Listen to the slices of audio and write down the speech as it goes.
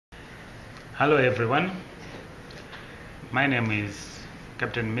Hello everyone, my name is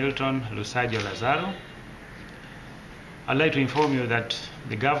Captain Milton Lazaro. I'd like to inform you that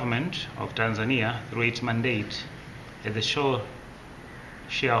the government of Tanzania, through its mandate as the sole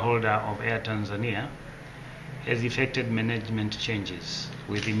shareholder of Air Tanzania, has effected management changes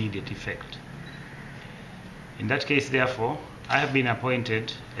with immediate effect. In that case, therefore, I have been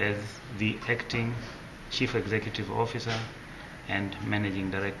appointed as the acting Chief Executive Officer and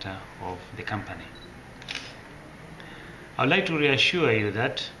Managing Director of the company. I would like to reassure you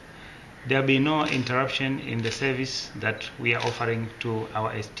that there will be no interruption in the service that we are offering to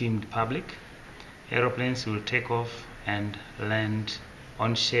our esteemed public. Aeroplanes will take off and land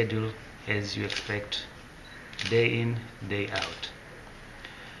on schedule as you expect, day in, day out.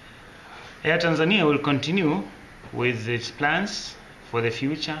 Air Tanzania will continue with its plans for the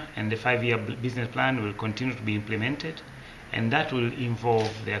future, and the 5-year business plan will continue to be implemented, and that will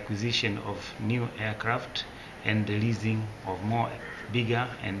involve the acquisition of new aircraft and the leasing of more bigger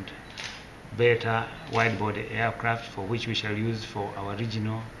and better wide-body aircraft, for which we shall use for our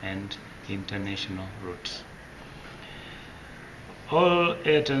regional and international routes. All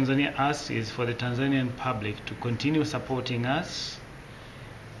Air Tanzania asks is for the Tanzanian public to continue supporting us.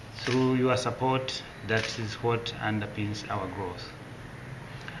 Through your support, that is what underpins our growth.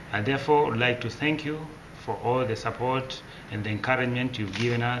 I therefore would like to thank you for all the support and the encouragement you've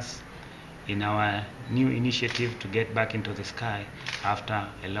given us in our new initiative to get back into the sky after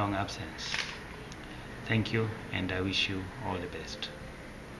a long absence. Thank you, and I wish you all the best.